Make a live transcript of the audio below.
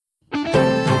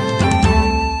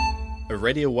a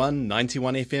Radio 1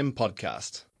 91 FM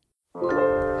podcast.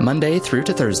 Monday through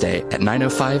to Thursday at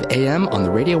 9:05 a.m. on the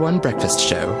Radio 1 Breakfast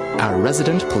Show, our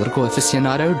resident political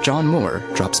aficionado John Moore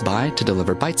drops by to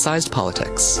deliver bite-sized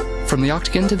politics. From the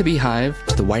Octagon to the Beehive,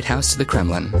 to the White House to the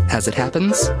Kremlin. As it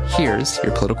happens, here's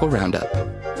your political roundup.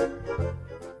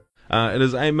 It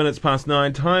is 8 minutes past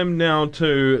 9. Time now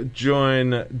to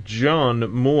join John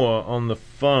Moore on the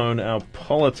phone, our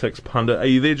politics pundit. Are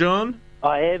you there, John?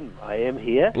 I am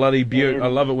here. Bloody beaut. I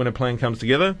love it when a plan comes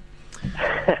together.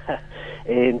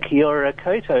 And kia ora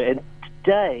koutou. And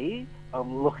today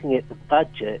I'm looking at the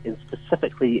budget and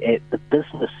specifically at the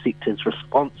business sector's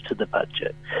response to the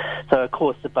budget. So, of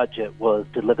course, the budget was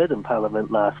delivered in Parliament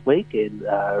last week and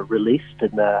released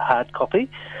in hard copy.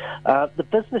 The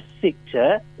business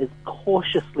sector is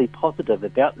cautiously positive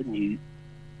about the new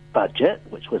budget,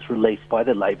 which was released by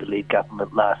the Labour-led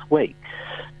government last week.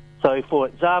 So, for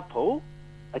example,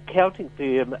 accounting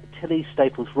firm Tilly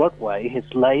Staples Rodway has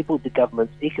labelled the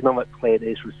government's economic plan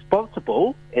as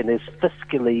responsible and as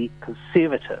fiscally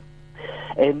conservative.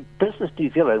 And Business New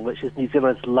Zealand, which is New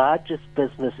Zealand's largest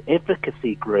business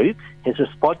advocacy group, has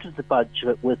responded to the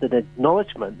budget with an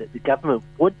acknowledgement that the government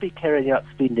would be carrying out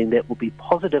spending that will be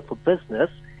positive for business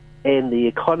and the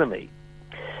economy.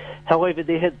 However,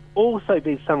 there has also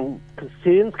been some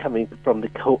concerns coming from the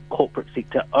corporate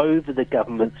sector over the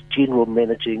government's general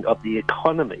managing of the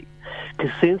economy.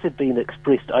 Concerns have been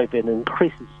expressed over an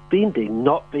increase in spending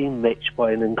not being matched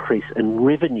by an increase in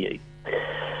revenue.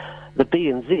 The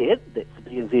BNZ, that's the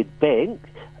BNZ Bank,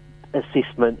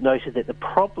 assessment noted that the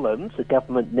problems the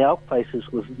government now faces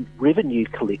with revenue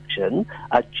collection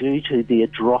are due to the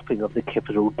dropping of the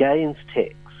capital gains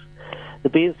tax. The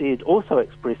BNZ also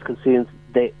expressed concerns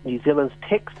that New Zealand's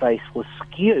tax base was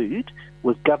skewed,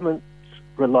 with governments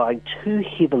relying too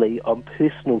heavily on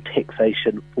personal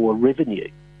taxation for revenue.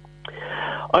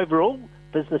 Overall,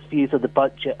 business views of the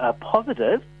budget are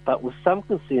positive, but with some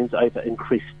concerns over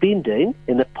increased spending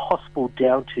and a possible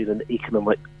downturn in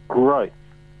economic growth.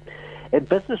 And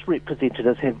business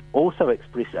representatives have also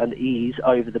expressed unease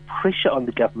over the pressure on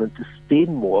the government to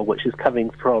spend more, which is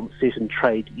coming from certain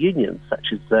trade unions,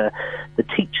 such as the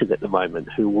teachers at the moment,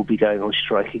 who will be going on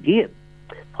strike again,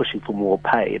 pushing for more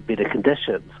pay and better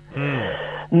conditions.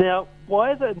 Now,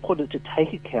 why is it important to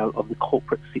take account of the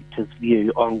corporate sector's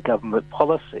view on government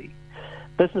policy?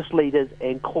 Business leaders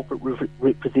and corporate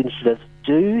representatives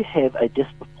do have a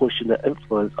disproportionate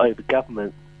influence over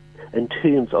government in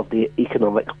terms of their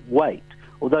economic weight.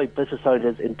 Although business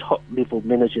owners and top-level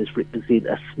managers represent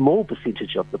a small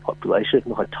percentage of the population,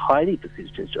 not a tiny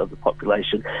percentage of the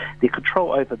population, their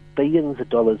control over billions of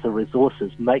dollars of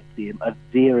resources make them a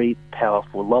very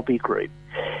powerful lobby group.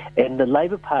 And the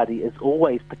Labour Party is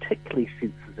always particularly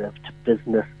sensitive to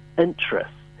business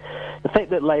interests. The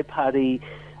fact that Labour Party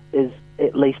is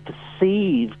at least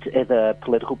perceived as a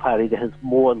political party that is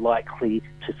more likely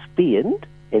to spend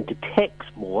and to tax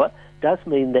more does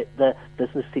mean that the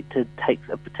business sector takes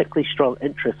a particularly strong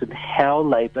interest in how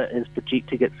Labour is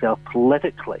projecting itself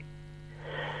politically.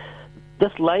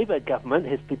 This Labour government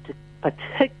has been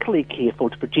particularly careful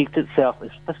to project itself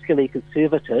as fiscally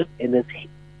conservative and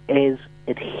as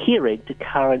adhering to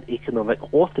current economic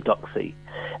orthodoxy.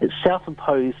 Its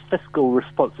self-imposed fiscal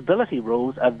responsibility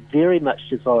rules are very much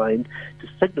designed to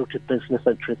signal to business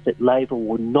interests that Labour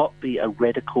will not be a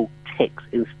radical tax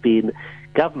and spend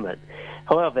government.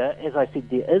 However, as I said,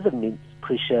 there is immense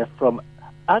pressure from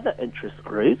other interest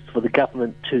groups for the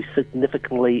government to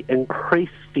significantly increase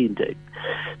spending.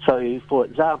 So, for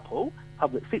example,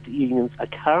 public sector unions are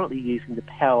currently using the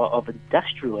power of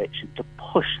industrial action to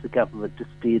push the government to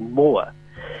spend more.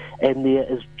 And there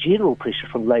is general pressure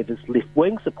from Labour's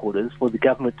left-wing supporters for the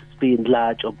government to spend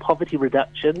large on poverty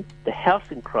reduction, the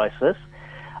housing crisis,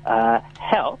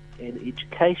 health and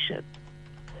education.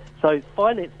 So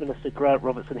Finance Minister Grant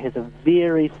Robertson has a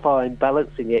very fine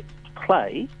balancing act to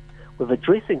play with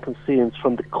addressing concerns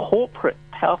from the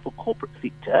powerful corporate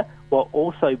sector while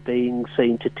also being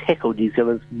seen to tackle New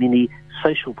Zealand's many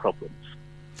social problems.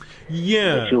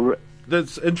 Yeah,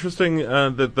 that's interesting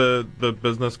that the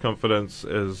business confidence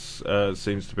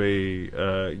seems to be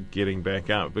getting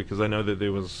back up, because I know that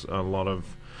there was a lot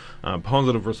of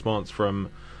positive response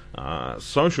from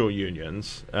social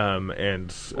unions, and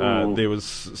there was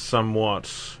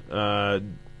somewhat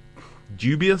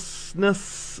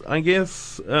dubiousness, I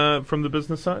guess, from the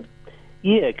business side.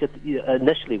 Yeah, because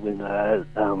initially when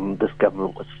this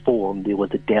government was formed, there was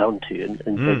a downturn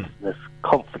in business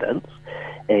confidence,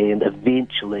 and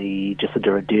eventually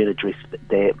Jacinda Ardern addressed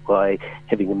that by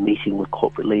having a meeting with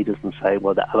corporate leaders and saying,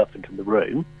 well, the elephant in the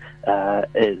room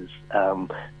is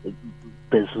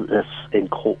business and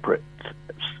corporate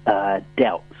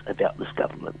doubts about this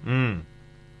government. Mm.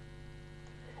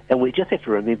 And we just have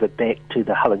to remember back to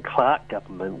the Helen Clark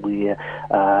government, where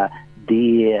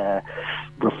their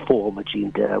reform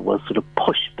agenda was sort of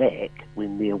pushed back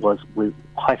when there was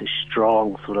quite a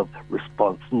strong sort of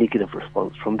negative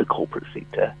response from the corporate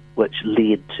sector, which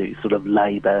led to sort of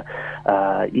Labour,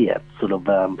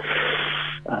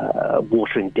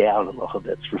 watering down a lot of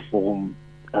its reform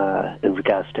in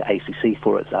regards to ACC,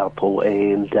 for example,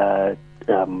 and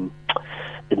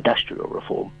industrial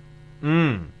reform.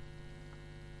 Mm.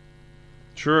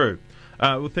 True.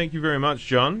 Well, thank you very much,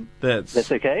 John.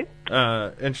 That's okay.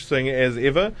 Interesting as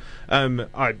ever.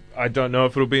 I don't know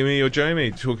if it'll be me or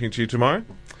Jamie talking to you tomorrow.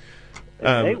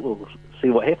 Okay, we'll see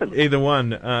what happens. Either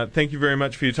one. Thank you very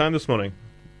much for your time this morning.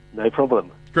 No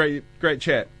problem. Great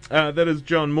chat. That is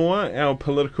John Moore, our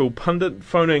political pundit,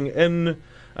 phoning in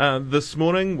this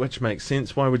morning, which makes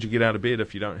sense. Why would you get out of bed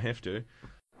if you don't have to?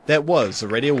 That was a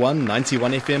Radio 1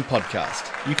 91 FM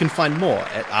podcast. You can find more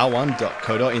at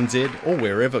r1.co.nz or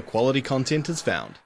wherever quality content is found.